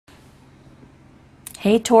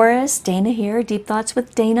Hey Taurus, Dana here, Deep Thoughts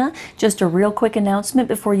with Dana. Just a real quick announcement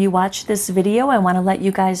before you watch this video. I want to let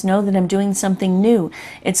you guys know that I'm doing something new.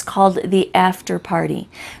 It's called the After Party.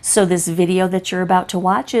 So this video that you're about to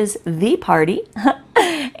watch is the party.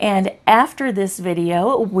 And after this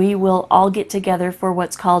video, we will all get together for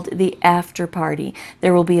what's called the after party.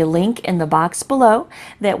 There will be a link in the box below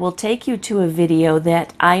that will take you to a video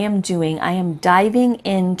that I am doing. I am diving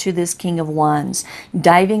into this King of Wands,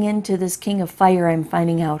 diving into this King of Fire. I'm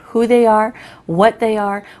finding out who they are, what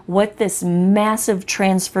this massive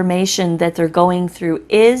transformation that they're going through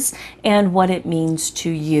is, and what it means to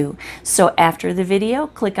you. So after the video,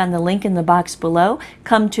 click on the link in the box below,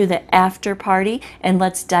 come to the after party, and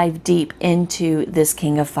let's dive deep into this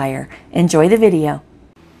King of Fire. Enjoy the video.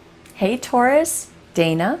 Hey Taurus,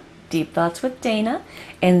 Dana, Deep Thoughts with Dana,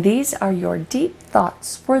 and these are your deep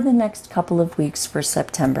thoughts for the next couple of weeks for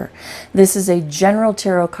September. This is a general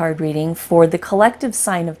tarot card reading for the collective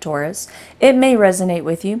sign of Taurus. It may resonate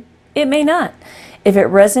with you, it may not. If it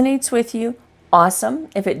resonates with you, awesome.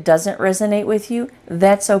 If it doesn't resonate with you,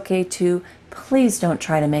 that's okay too. Please don't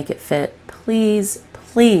try to make it fit. Please,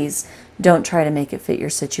 please don't try to make it fit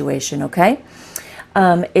your situation, okay?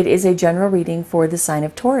 It is a general reading for the sign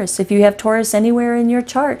of Taurus. If you have Taurus anywhere in your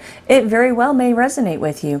chart, it very well may resonate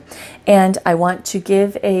with you. And I want to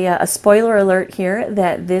give a spoiler alert here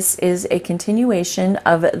that this is a continuation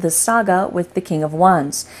of the saga with the King of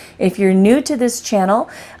Wands. If you're new to this channel,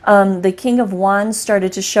 the King of Wands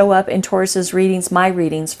started to show up in Taurus's readings, my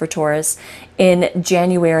readings for Taurus, in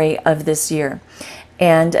January of this year.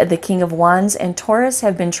 And the King of Wands and Taurus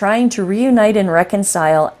have been trying to reunite and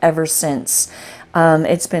reconcile ever since.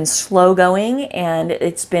 It's been slow going, and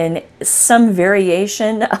it's been some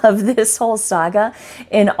variation of this whole saga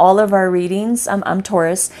in all of our readings. I'm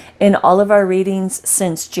Taurus, in all of our readings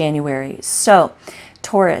since January. So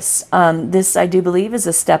Taurus, this I do believe is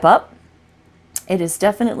a step up. It is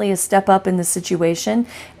definitely a step up in the situation,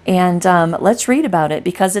 and let's read about it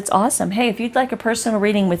because it's awesome. Hey, if you'd like a personal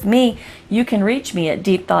reading with me, you can reach me at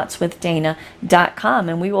deepthoughtswithdana.com,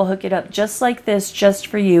 and we will hook it up just like this, just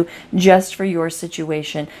for you, just for your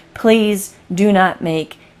situation. Please do not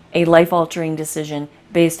make a life-altering decision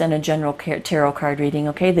based on a general tarot card reading,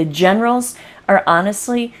 okay? The generals are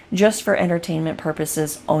honestly just for entertainment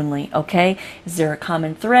purposes only, okay? Is there a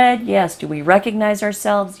common thread? Yes. Do we recognize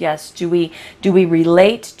ourselves? Yes. Do we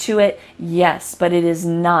relate to it? Yes, but it is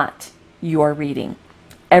not your reading.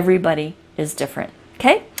 Everybody is different,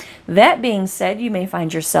 okay? That being said, you may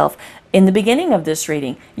find yourself in the beginning of this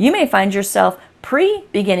reading. You may find yourself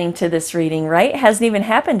pre-beginning to this reading, right? It hasn't even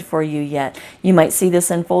happened for you yet. You might see this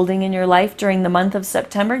unfolding in your life during the month of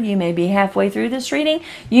September. You may be halfway through this reading.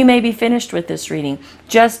 You may be finished with this reading.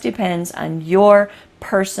 Just depends on your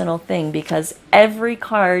personal thing, because every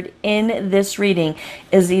card in this reading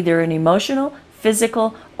is either an emotional,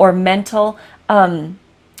 physical, or mental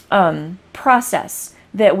process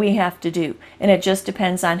that we have to do. And it just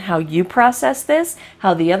depends on how you process this,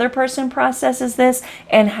 how the other person processes this,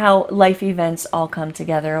 and how life events all come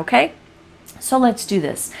together, okay? So let's do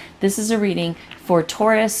this. This is a reading for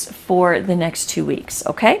Taurus for the next 2 weeks,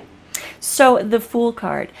 okay? So the Fool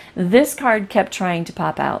card. This card kept trying to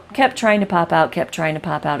pop out, kept trying to pop out, kept trying to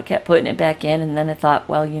pop out, kept putting it back in, and then I thought,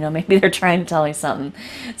 well, you know, maybe they're trying to tell me something.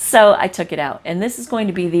 So I took it out. And this is going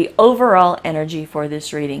to be the overall energy for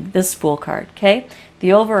this reading, this Fool card, okay?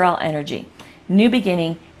 The overall energy, new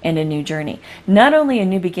beginning and a new journey. Not only a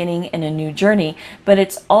new beginning and a new journey, but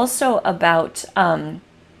it's also about an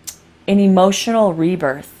emotional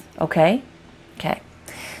rebirth, okay? Okay.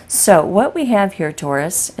 So what we have here,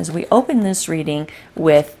 Taurus, is we open this reading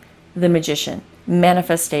with the Magician,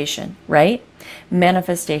 manifestation, right?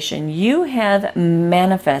 Manifestation. You have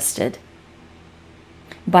manifested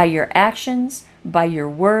by your actions, by your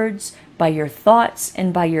words, by your thoughts,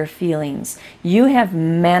 and by your feelings. You have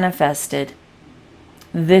manifested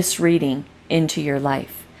this reading into your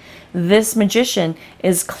life. This Magician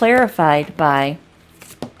is clarified by,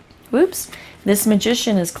 this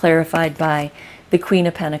Magician is clarified by the Queen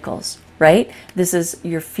of Pentacles, right? This is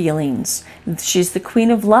your feelings. She's the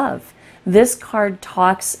Queen of Love. This card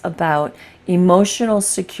talks about emotional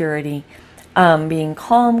security, being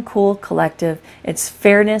calm, cool, collective. It's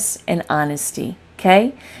fairness and honesty,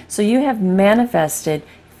 okay? So you have manifested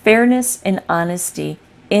fairness and honesty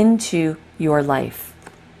into your life.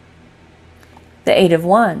 The Eight of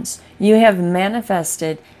Wands. You have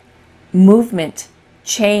manifested movement,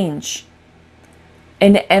 change,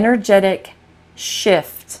 an energetic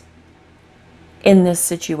shift in this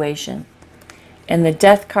situation. And the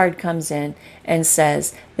Death card comes in and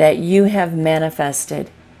says that you have manifested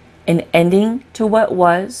an ending to what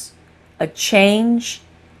was, a change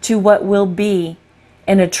to what will be,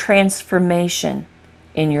 and a transformation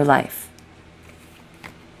in your life.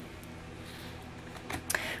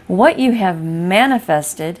 What you have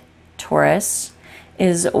manifested, Taurus,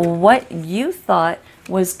 is what you thought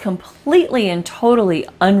was completely and totally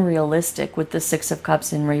unrealistic with the Six of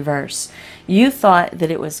Cups in reverse. You thought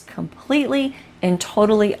that it was completely and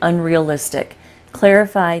totally unrealistic,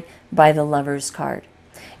 clarified by the Lover's card.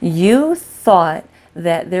 You thought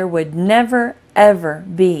that there would never, ever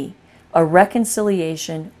be a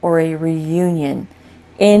reconciliation or a reunion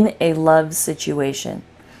in a love situation.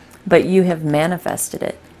 But you have manifested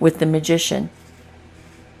it with the Magician.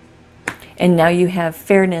 And now you have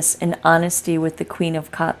fairness and honesty with the Queen of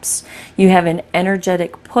Cups. You have an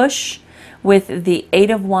energetic push with the Eight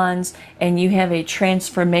of Wands, and you have a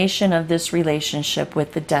transformation of this relationship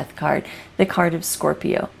with the Death card, the card of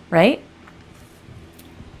Scorpio, right?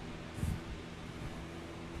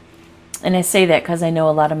 And I say that because I know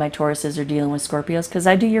a lot of my Tauruses are dealing with Scorpios because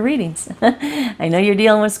I do your readings. I know you're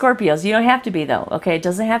dealing with Scorpios. You don't have to be, though, okay? It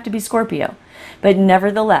doesn't have to be Scorpio. But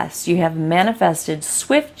nevertheless, you have manifested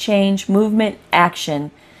swift change, movement,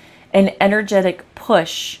 action, an energetic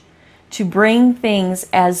push to bring things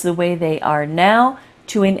as the way they are now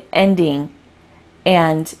to an ending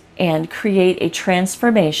and create a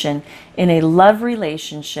transformation in a love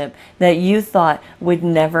relationship that you thought would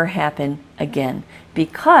never happen again.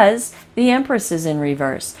 Because the Empress is in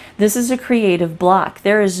reverse. This is a creative block.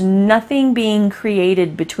 There is nothing being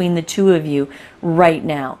created between the two of you right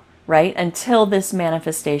now, right? Until this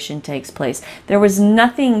manifestation takes place. There was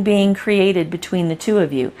nothing being created between the two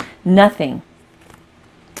of you. Nothing.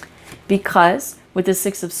 Because with the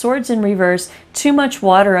Six of Swords in reverse, too much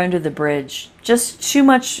water under the bridge. Just too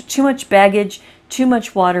much baggage, too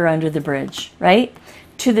much water under the bridge, right?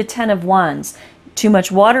 To the Ten of Wands. Too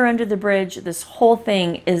much water under the bridge. This whole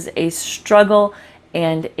thing is a struggle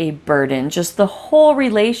and a burden. Just the whole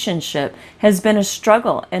relationship has been a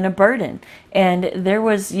struggle and a burden. And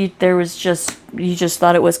you just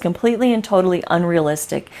thought it was completely and totally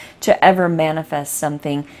unrealistic to ever manifest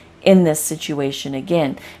something in this situation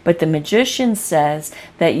again. But the Magician says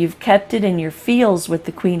that you've kept it in your feels with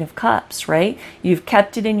the Queen of Cups, right? You've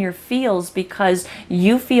kept it in your feels because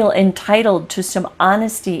you feel entitled to some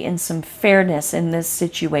honesty and some fairness in this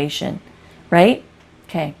situation, right?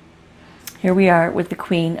 Okay. Here we are with the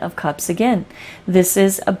Queen of Cups again. This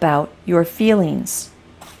is about your feelings.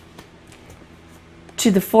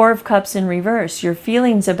 To the Four of Cups in reverse, your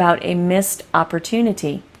feelings about a missed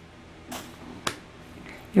opportunity.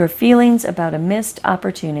 Your feelings about a missed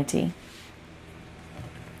opportunity.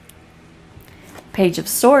 Page of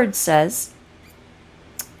Swords says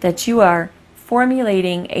that you are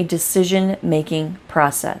formulating a decision-making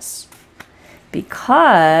process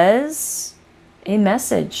because a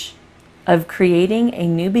message of creating a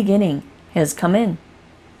new beginning has come in.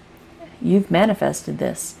 You've manifested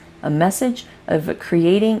this. A message of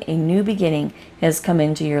creating a new beginning has come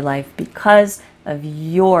into your life because of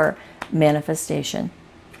your manifestation.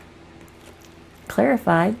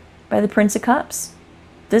 Clarified by the Prince of Cups.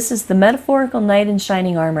 This is the metaphorical knight in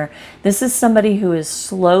shining armor. This is somebody who is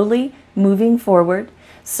slowly moving forward,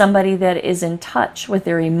 somebody that is in touch with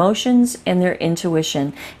their emotions and their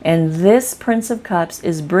intuition. And this Prince of Cups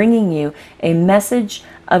is bringing you a message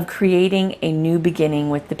of creating a new beginning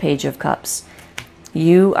with the Page of Cups.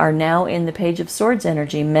 You are now in the Page of Swords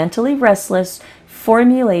energy, mentally restless,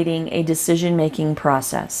 formulating a decision-making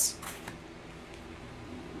process.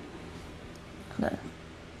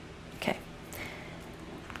 Okay.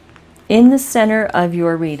 In the center of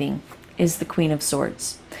your reading is the Queen of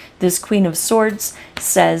Swords. This Queen of Swords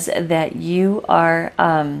says that you are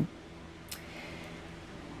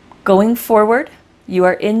going forward. You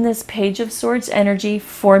are in this Page of Swords energy,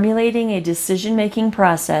 formulating a decision-making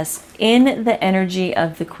process in the energy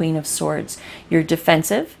of the Queen of Swords. You're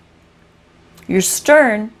defensive. You're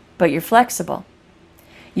stern, but you're flexible.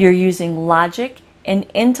 You're using logic and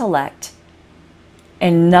intellect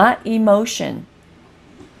and not emotion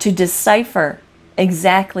to decipher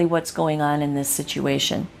exactly what's going on in this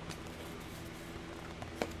situation.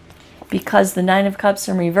 Because the Nine of Cups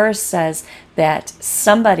in reverse says that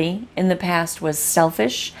somebody in the past was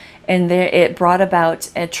selfish and it brought about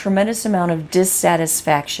a tremendous amount of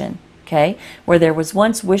dissatisfaction, okay? Where there was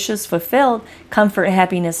once wishes fulfilled, comfort,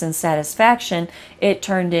 happiness, and satisfaction, it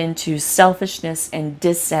turned into selfishness and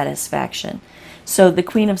dissatisfaction. So the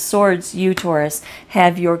Queen of Swords, you Taurus,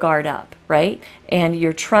 have your guard up, right? And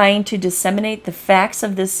you're trying to disseminate the facts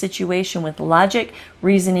of this situation with logic,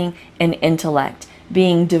 reasoning, and intellect,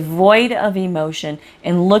 being devoid of emotion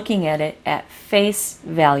and looking at it at face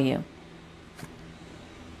value.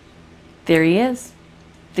 There he is,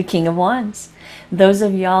 the King of Wands. Those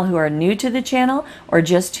of y'all who are new to the channel or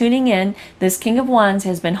just tuning in, this King of Wands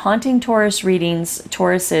has been haunting Taurus's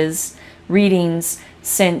readings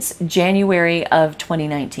since January of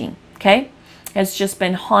 2019. Okay? Has just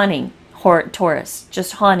been haunting Taurus,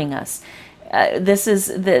 just haunting us. This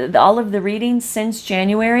is all of the readings since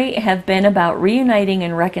January have been about reuniting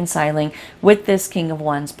and reconciling with this King of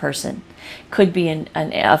Wands person. Could be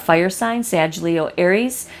a fire sign, Sag, Leo,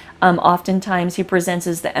 Aries. Oftentimes he presents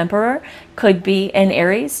as the Emperor. Could be an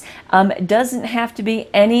Aries. Doesn't have to be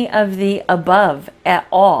any of the above at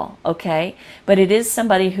all, okay? But it is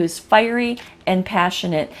somebody who's fiery and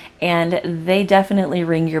passionate, and they definitely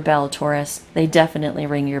ring your bell, Taurus. They definitely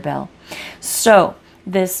ring your bell. So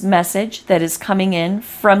this message that is coming in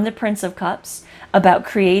from the Prince of Cups about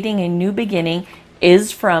creating a new beginning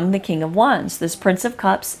is from the King of Wands. This Prince of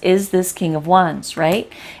Cups is this King of Wands,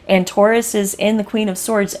 right? And Taurus is in the Queen of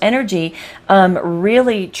Swords energy,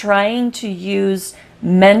 really trying to use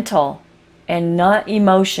mental and not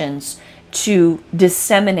emotions to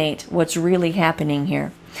disseminate what's really happening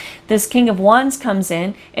here. This King of Wands comes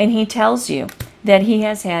in and he tells you that he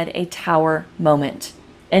has had a tower moment,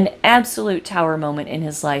 an absolute tower moment in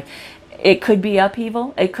his life. It could be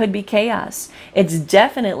upheaval. It could be chaos. It's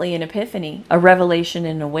definitely an epiphany, a revelation,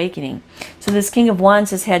 and an awakening. So this King of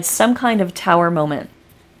Wands has had some kind of tower moment.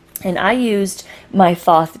 And I used my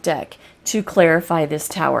Thoth deck to clarify this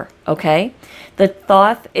tower, okay? The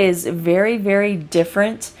Thoth is very, very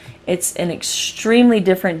different. It's an extremely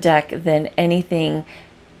different deck than anything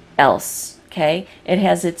else, okay? It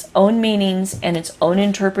has its own meanings and its own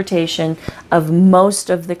interpretation of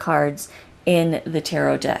most of the cards in the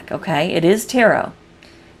tarot deck, okay? It is tarot,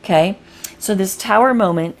 okay? So this tower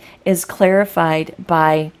moment is clarified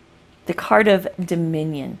by the card of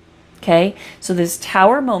Dominion, okay? So this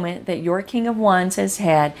tower moment that your King of Wands has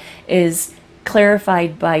had is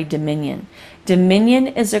clarified by Dominion. Dominion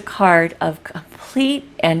is a card of complete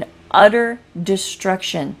and utter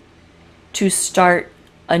destruction to start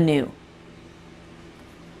anew.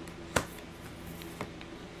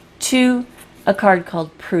 To a card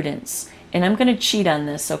called Prudence. And I'm going to cheat on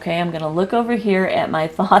this, okay? I'm going to look over here at my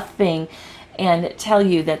Thoth thing and tell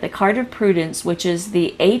you that the card of Prudence, which is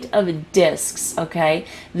the 8 of Discs, okay?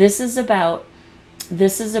 This is about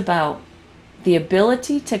the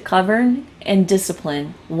ability to govern and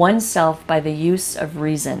discipline oneself by the use of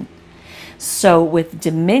reason. So with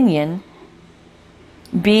Dominion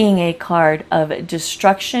being a card of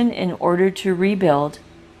destruction in order to rebuild,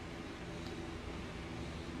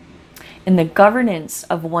 and the governance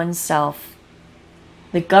of oneself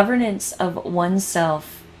by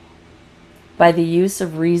the use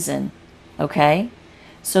of reason, okay?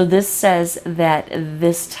 So this says that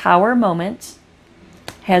this tower moment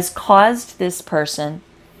has caused this person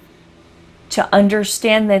to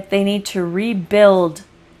understand that they need to rebuild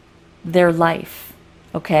their life,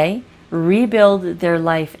 okay? Rebuild their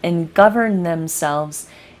life and govern themselves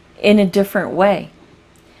in a different way.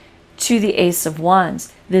 To the Ace of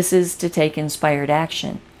Wands, this is to take inspired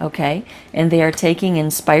action, okay? And they are taking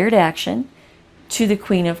inspired action to the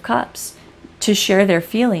Queen of Cups to share their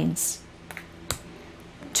feelings,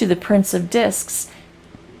 to the Prince of Discs,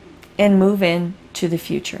 and move in to the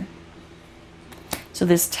future. So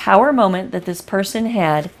this tower moment that this person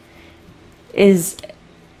had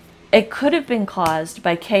it could have been caused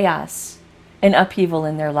by chaos and upheaval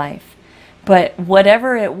in their life. But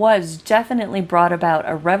whatever it was definitely brought about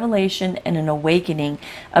a revelation and an awakening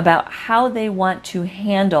about how they want to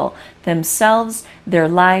handle themselves, their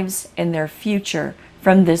lives, and their future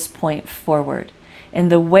from this point forward.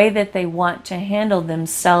 And the way that they want to handle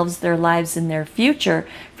themselves, their lives, and their future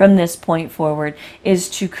from this point forward is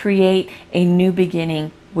to create a new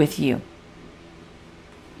beginning with you.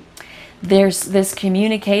 There's this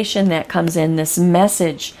communication that comes in, this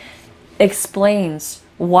message explains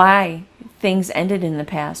why things ended in the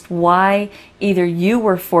past, why either you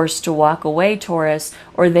were forced to walk away, Taurus,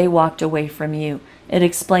 or they walked away from you. It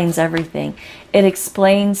explains everything. It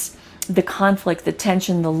explains the conflict, the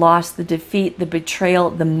tension, the loss, the defeat, the betrayal,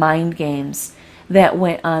 the mind games that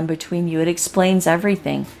went on between you. It explains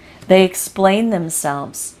everything. They explain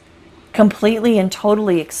themselves, completely and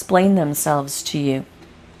totally explain themselves to you.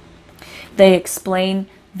 They explain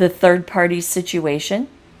the third party situation.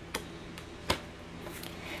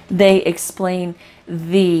 They explain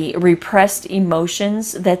the repressed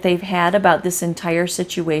emotions that they've had about this entire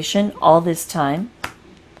situation all this time.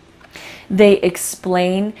 They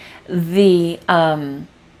explain the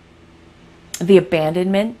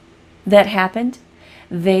abandonment that happened.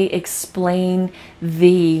 They explain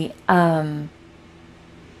the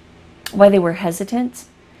why they were hesitant.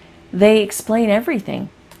 They explain everything.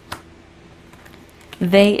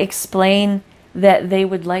 They explain that they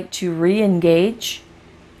would like to re-engage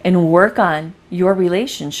and work on your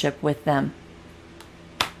relationship with them.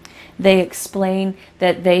 They explain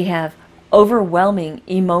that they have overwhelming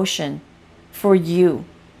emotion for you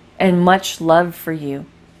and much love for you.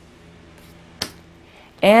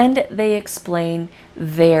 And they explain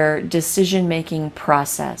their decision-making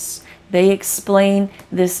process. They explain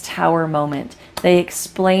this Tower moment. They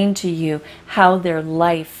explain to you how their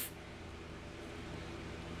life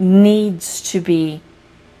needs to be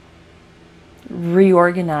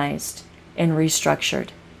reorganized and restructured.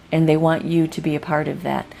 And they want you to be a part of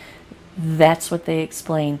that. That's what they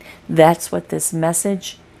explain. That's what this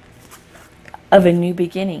message of a new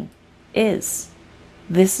beginning is.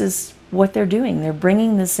 This is what they're doing. They're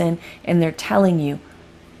bringing this in and they're telling you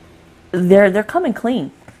they're coming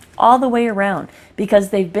clean all the way around, because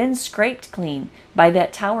they've been scraped clean by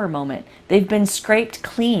that Tower moment. They've been scraped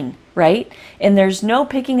clean, right? And there's no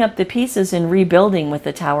picking up the pieces and rebuilding with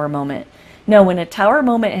the Tower moment. No, when a Tower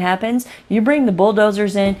moment happens, you bring the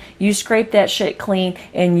bulldozers in, you scrape that shit clean,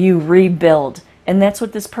 and you rebuild. And that's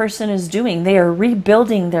what this person is doing. They are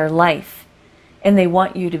rebuilding their life, and they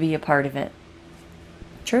want you to be a part of it.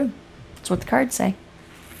 True. That's what the cards say.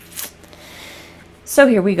 So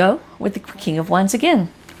here we go with the King of Wands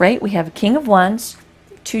again, right? We have a King of Wands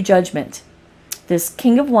to Judgment. This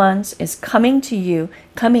King of Wands is coming to you,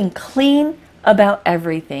 coming clean about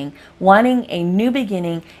everything, wanting a new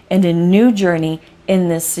beginning and a new journey in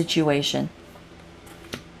this situation.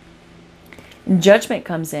 Judgment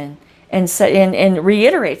comes in and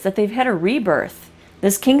reiterates that they've had a rebirth.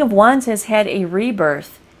 This King of Wands has had a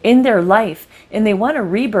rebirth in their life, and they want a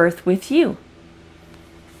rebirth with you.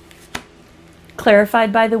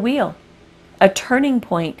 Clarified by the Wheel. A turning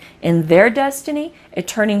point in their destiny, a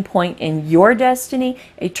turning point in your destiny,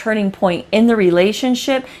 a turning point in the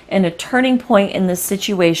relationship, and a turning point in the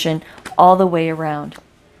situation all the way around.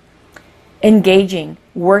 Engaging,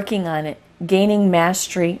 working on it, gaining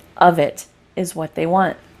mastery of it is what they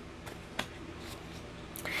want.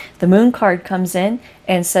 The Moon card comes in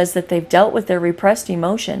and says that they've dealt with their repressed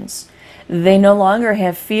emotions. They no longer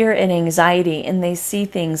have fear and anxiety, and they see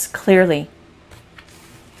things clearly.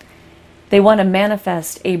 They want to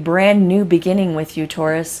manifest a brand new beginning with you,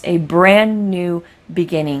 Taurus. A brand new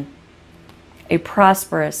beginning. A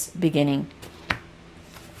prosperous beginning.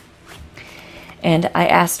 And I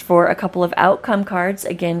asked for a couple of outcome cards,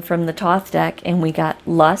 again from the Thoth deck, and we got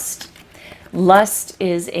Lust. Lust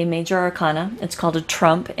is a major arcana. It's called a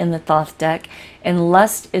trump in the Thoth deck. And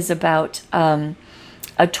lust is about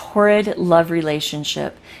a torrid love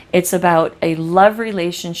relationship. It's about a love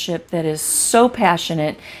relationship that is so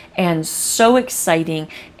passionate and so exciting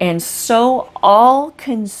and so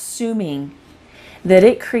all-consuming that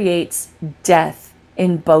it creates death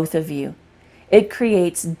in both of you. It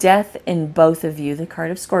creates death in both of you, the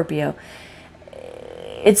card of Scorpio.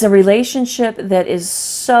 It's a relationship that is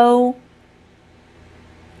so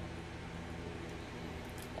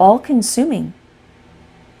all-consuming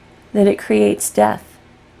that it creates death.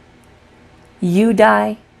 You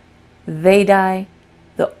die, they die,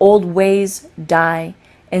 the old ways die,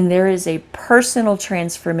 and there is a personal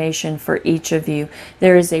transformation for each of you.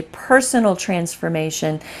 There is a personal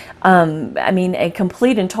transformation, a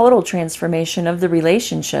complete and total transformation of the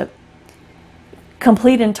relationship.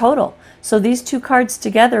 Complete and total. So these two cards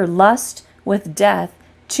together, Lust with Death,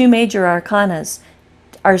 two major arcanas,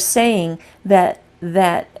 are saying that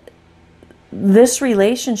this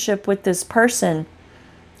relationship with this person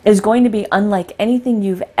is going to be unlike anything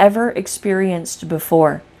you've ever experienced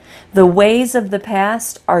before. The ways of the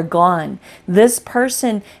past are gone. This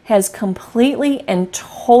person has completely and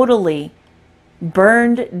totally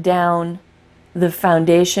burned down the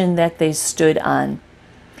foundation that they stood on.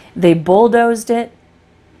 They bulldozed it,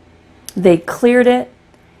 they cleared it,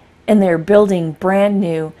 and they're building brand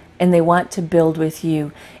new, and they want to build with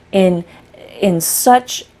you in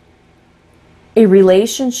such a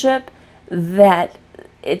relationship that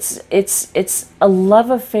it's a love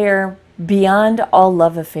affair beyond all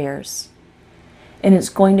love affairs. And it's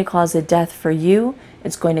going to cause a death for you.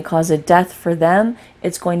 It's going to cause a death for them.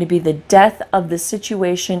 It's going to be the death of the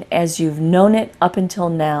situation as you've known it up until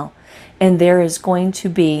now. And there is going to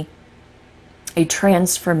be a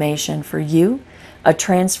transformation for you, a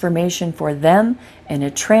transformation for them, and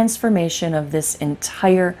a transformation of this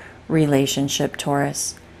entire relationship,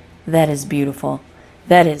 Taurus. That is beautiful.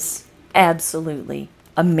 That is absolutely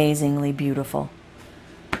amazingly beautiful.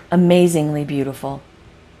 Amazingly beautiful.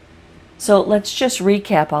 So let's just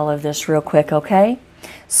recap all of this real quick, okay?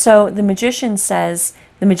 So the Magician says,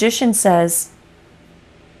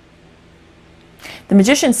 The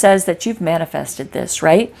Magician says that you've manifested this,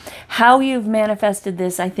 right? How you've manifested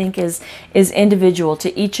this, I think, is individual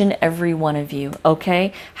to each and every one of you,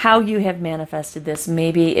 okay? How you have manifested this.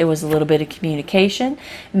 Maybe it was a little bit of communication.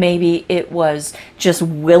 Maybe it was just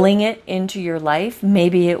willing it into your life.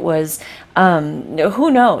 Maybe it was,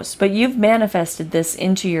 who knows? But you've manifested this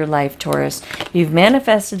into your life, Taurus. You've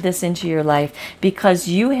manifested this into your life because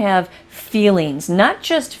you have feelings, not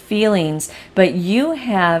just feelings, but you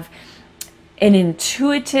have an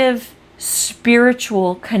intuitive,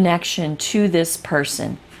 spiritual connection to this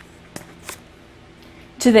person,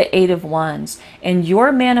 to the Eight of Wands. And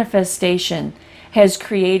your manifestation has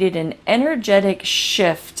created an energetic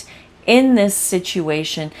shift in this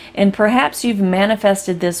situation. And perhaps you've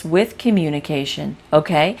manifested this with communication,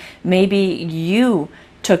 okay? Maybe you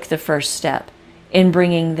took the first step in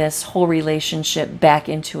bringing this whole relationship back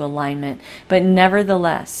into alignment. But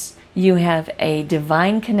nevertheless, you have a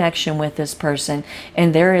divine connection with this person,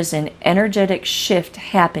 and there is an energetic shift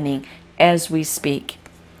happening as we speak.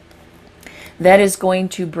 That is going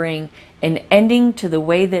to bring an ending to the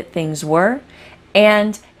way that things were,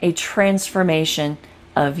 and a transformation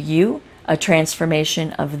of you, a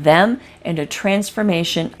transformation of them, and a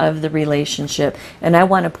transformation of the relationship. And I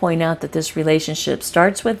want to point out that this relationship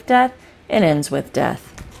starts with death and ends with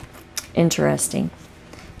death. Interesting.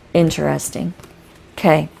 Interesting.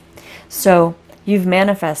 Okay. So you've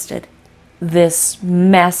manifested this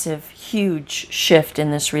massive, huge shift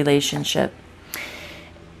in this relationship.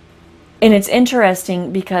 And it's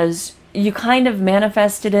interesting because you kind of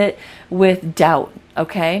manifested it with doubt,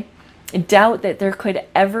 okay? Doubt that there could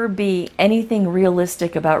ever be anything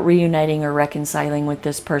realistic about reuniting or reconciling with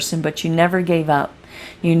this person, but you never gave up.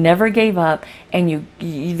 You never gave up, and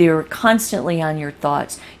they were constantly on your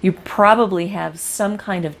thoughts. You probably have some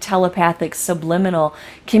kind of telepathic, subliminal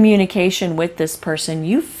communication with this person.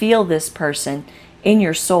 You feel this person in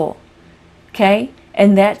your soul, okay?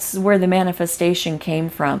 And that's where the manifestation came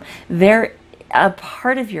from. They're a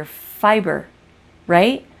part of your fiber,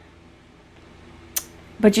 right?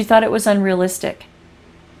 But you thought it was unrealistic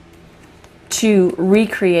to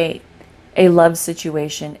recreate a love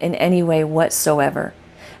situation in any way whatsoever.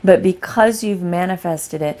 But because you've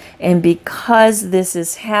manifested it, and because this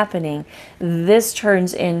is happening, this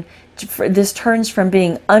turns from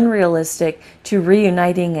being unrealistic to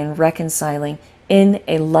reuniting and reconciling in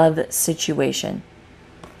a love situation.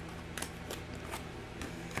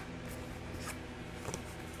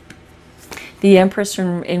 The Empress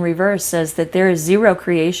in reverse says that there is zero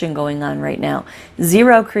creation going on right now.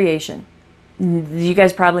 Zero creation. You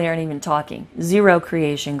guys probably aren't even talking. Zero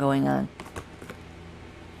creation going on.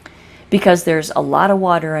 Because there's a lot of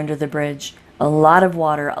water under the bridge. A lot of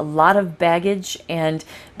water. A lot of baggage. And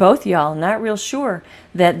both y'all not real sure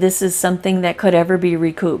that this is something that could ever be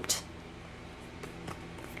recouped.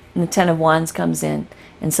 And the Ten of Wands comes in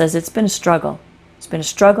and says it's been a struggle. It's been a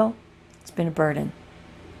struggle. It's been a burden.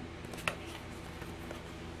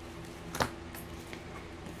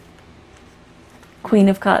 Queen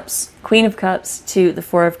of Cups. Queen of Cups to the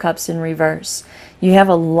Four of Cups in reverse. You have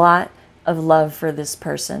a lot of love for this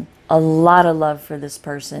person. A lot of love for this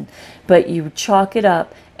person. But you chalk it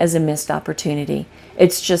up as a missed opportunity.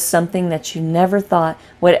 It's just something that you never thought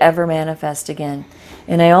would ever manifest again.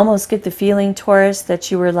 And I almost get the feeling, Taurus, that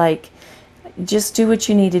you were like, just do what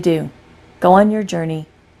you need to do. Go on your journey.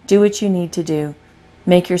 Do what you need to do.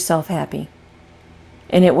 Make yourself happy.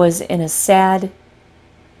 And it was in a sad,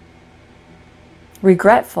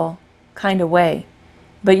 regretful kind of way,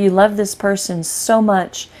 but you love this person so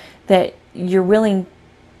much that you're willing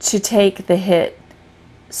to take the hit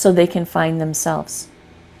so they can find themselves.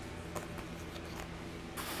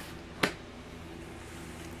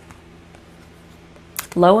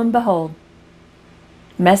 Lo and behold,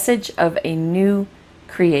 message of a new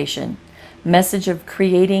creation, message of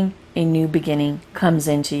creating a new beginning comes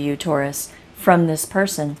into you, Taurus, from this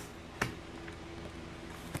person.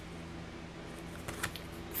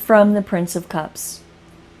 From the Prince of Cups,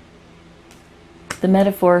 the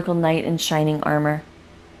metaphorical knight in shining armor,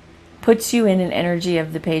 puts you in an energy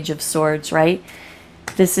of the Page of Swords, right?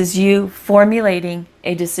 This is you formulating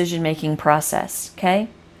a decision-making process, okay?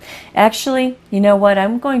 Actually, you know what?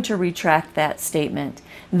 I'm going to retract that statement.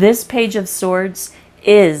 This Page of Swords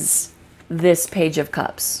is this Page of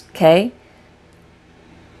Cups, okay?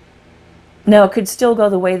 Now, it could still go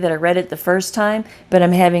the way that I read it the first time, but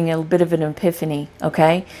I'm having a bit of an epiphany,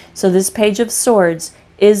 okay? So this Page of Swords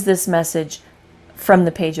is this message from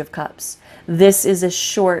the Page of Cups. This is a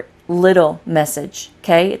short, little message,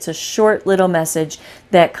 okay? It's a short, little message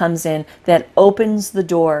that comes in that opens the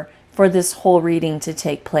door for this whole reading to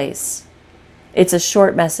take place. It's a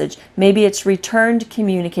short message. Maybe it's returned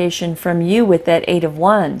communication from you with that Eight of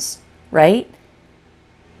Wands, right?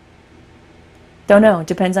 Don't know. It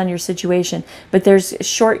depends on your situation. But there's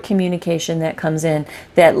short communication that comes in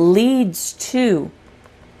that leads to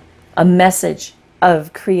a message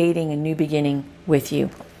of creating a new beginning with you.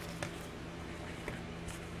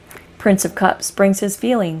 Prince of Cups brings his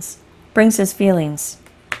feelings. Brings his feelings.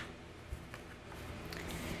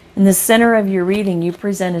 In the center of your reading, you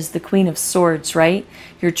present as the Queen of Swords, right?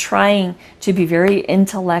 You're trying to be very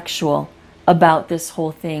intellectual about this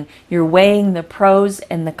whole thing. You're weighing the pros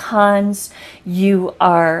and the cons. You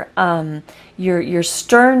are you're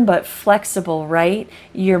stern but flexible, right?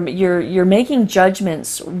 You're making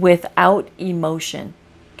judgments without emotion.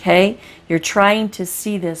 Okay? You're trying to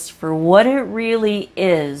see this for what it really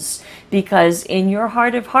is, because in your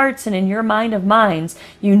heart of hearts and in your mind of minds,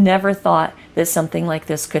 you never thought that something like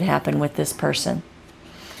this could happen with this person.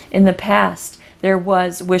 In the past, there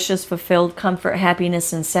was wishes fulfilled, comfort,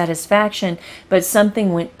 happiness, and satisfaction, but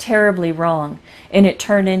something went terribly wrong, and it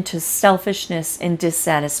turned into selfishness and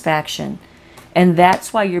dissatisfaction. And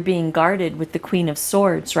that's why you're being guarded with the Queen of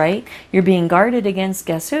Swords, right? You're being guarded against,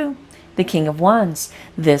 guess who? The King of Wands,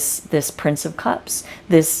 this Prince of Cups,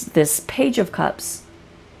 this Page of Cups.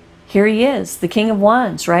 Here he is, the King of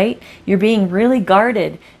Wands, right? You're being really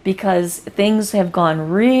guarded because things have gone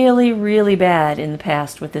really, really bad in the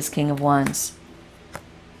past with this King of Wands.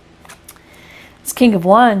 This King of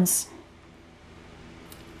Wands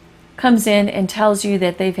comes in and tells you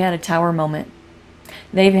that they've had a tower moment.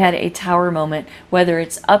 They've had a tower moment, whether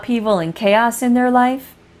it's upheaval and chaos in their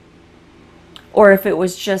life, or if it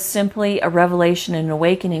was just simply a revelation and an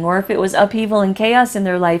awakening, or if it was upheaval and chaos in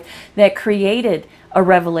their life that created a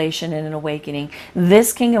revelation and an awakening.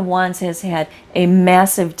 This King of Wands has had a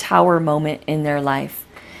massive tower moment in their life.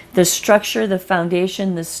 The structure, the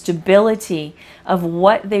foundation, the stability of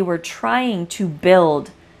what they were trying to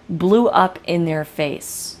build blew up in their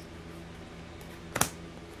face.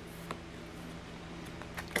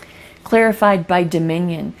 Clarified by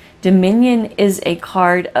Dominion. Dominion is a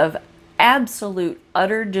card of absolute,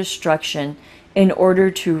 utter destruction in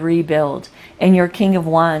order to rebuild. And your King of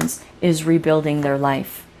Wands is rebuilding their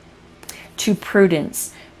life. To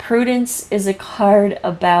Prudence. Prudence is a card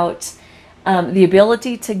about the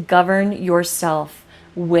ability to govern yourself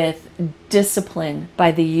with discipline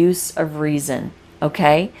by the use of reason.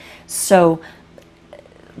 Okay? So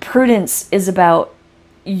Prudence is about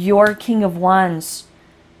your King of Wands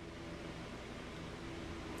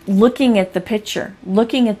looking at the picture,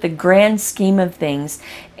 looking at the grand scheme of things,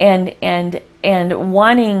 and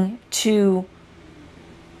wanting to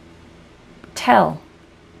tell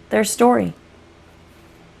their story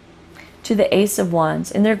to the Ace of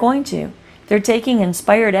Wands. And they're going to. They're taking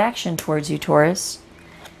inspired action towards you, Taurus.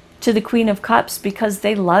 To the Queen of Cups, because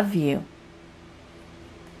they love you.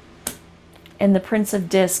 And the Prince of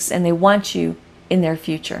Discs, and they want you in their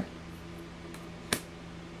future.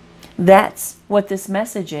 That's what this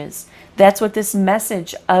message is. That's what this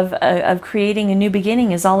message of creating a new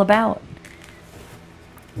beginning is all about.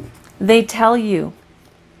 They tell you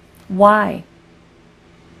why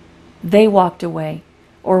they walked away,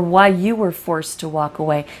 or why you were forced to walk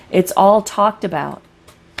away. It's all talked about.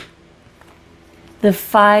 The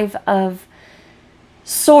Five of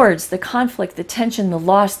Swords, the conflict, the tension, the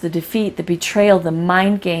loss, the defeat, the betrayal, the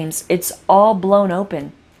mind games, it's all blown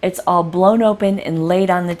open. It's all blown open and laid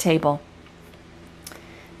on the table.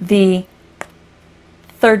 The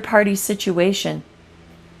third-party situation,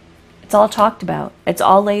 it's all talked about. It's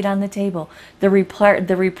all laid on the table. The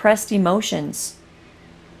repressed emotions,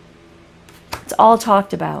 it's all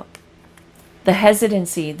talked about. The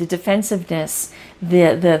hesitancy, the defensiveness,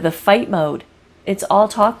 the fight mode, it's all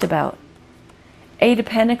talked about. Eight of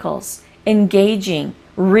Pentacles, engaging,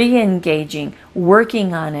 re-engaging,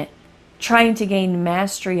 working on it, trying to gain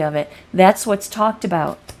mastery of it. That's what's talked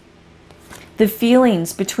about. The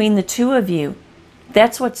feelings between the two of you,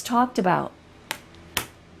 that's what's talked about.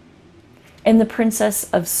 And the Princess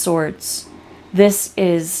of Swords. This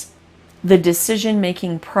is the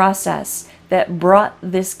decision-making process that brought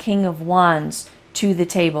this King of Wands to the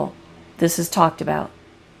table. This is talked about.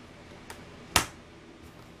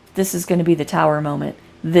 This is going to be the Tower moment.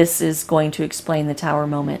 This is going to explain the Tower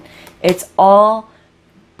moment. It's all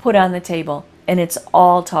put on the table, and it's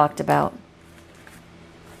all talked about.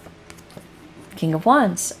 King of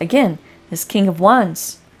Wands. Again, this King of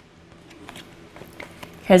Wands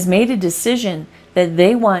has made a decision that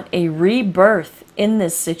they want a rebirth in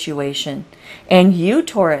this situation. And you,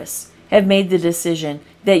 Taurus, have made the decision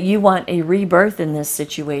that you want a rebirth in this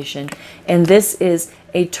situation. And this is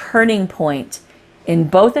a turning point in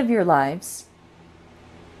both of your lives,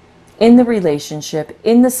 in the relationship,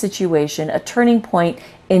 in the situation, a turning point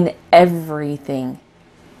in everything.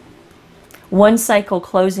 One cycle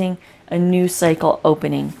closing, a new cycle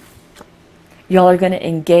opening. Y'all are going to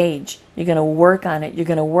engage. You're going to work on it. You're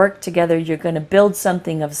going to work together. You're going to build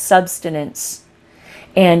something of substance.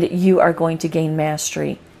 And you are going to gain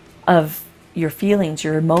mastery of your feelings,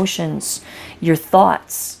 your emotions, your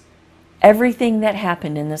thoughts. Everything that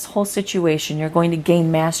happened in this whole situation, you're going to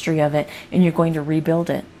gain mastery of it, and you're going to rebuild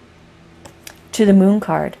it. To the Moon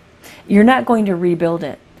card, you're not going to rebuild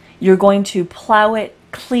it. You're going to plow it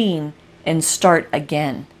clean and start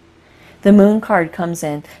again. The Moon card comes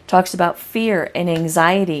in, talks about fear and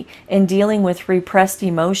anxiety and dealing with repressed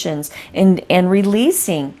emotions and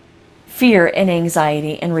releasing fear and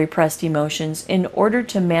anxiety and repressed emotions in order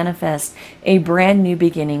to manifest a brand new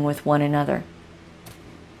beginning with one another.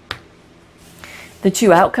 The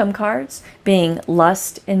two outcome cards being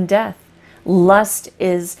lust and death. Lust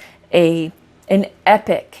is an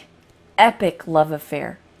epic love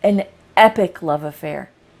affair, an epic love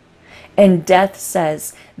affair. And death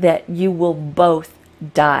says that you will both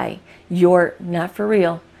die. You're not for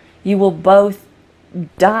real. You will both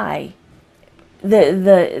die.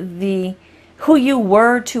 The who you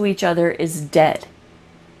were to each other is dead.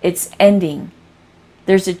 It's ending.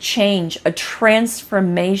 There's a change, a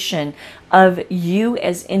transformation of you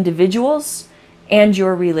as individuals and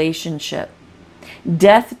your relationship.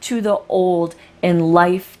 Death to the old and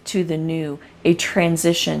life to the new. A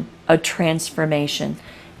transition, a transformation,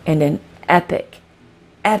 and an epic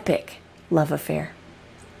love affair.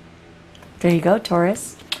 There you go,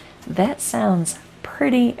 Taurus. That sounds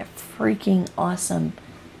pretty freaking awesome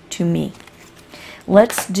to me.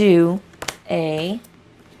 Let's do a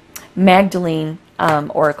Magdalene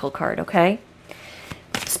oracle card, okay?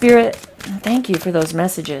 Spirit, thank you for those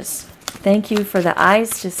messages. Thank you for the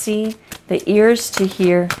eyes to see, the ears to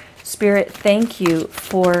hear. Spirit, thank you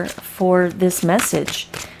for this message.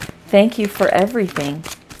 Thank you for everything.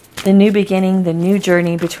 The new beginning, the new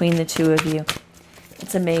journey between the two of you.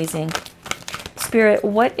 It's amazing. Spirit,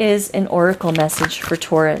 what is an oracle message for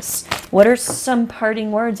Taurus? What are some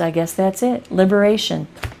parting words? I guess that's it. Liberation.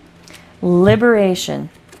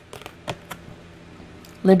 Liberation.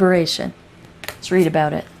 Liberation. Let's read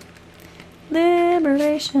about it.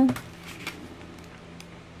 Liberation.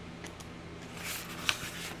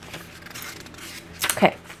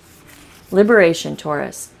 Okay. Liberation,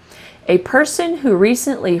 Taurus. A person who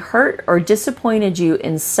recently hurt or disappointed you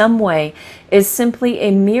in some way is simply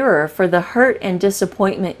a mirror for the hurt and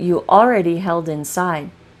disappointment you already held inside.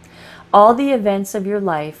 All the events of your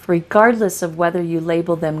life, regardless of whether you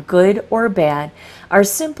label them good or bad, are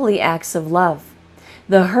simply acts of love.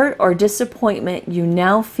 The hurt or disappointment you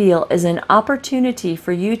now feel is an opportunity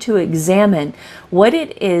for you to examine what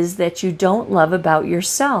it is that you don't love about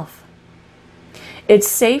yourself. It's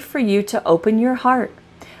safe for you to open your heart.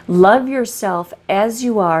 Love yourself as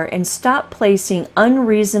you are and stop placing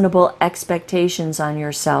unreasonable expectations on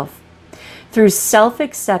yourself. Through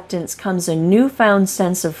self-acceptance comes a newfound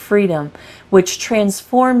sense of freedom, which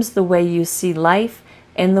transforms the way you see life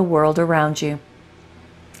and the world around you.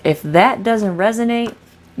 If that doesn't resonate,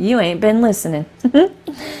 you ain't been listening.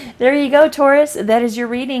 There you go, Taurus. That is your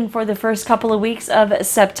reading for the first couple of weeks of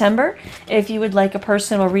September. If you would like a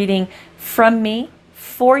personal reading from me,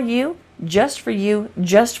 for you, just for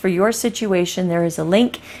your situation, there is a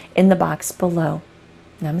link in the box below.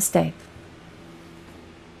 Namaste.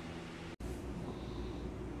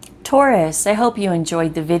 Taurus, I hope you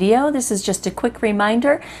enjoyed the video. This is just a quick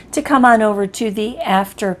reminder to come on over to the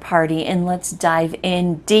after party and let's dive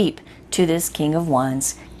in deep to this King of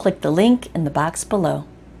Wands. Click the link in the box below.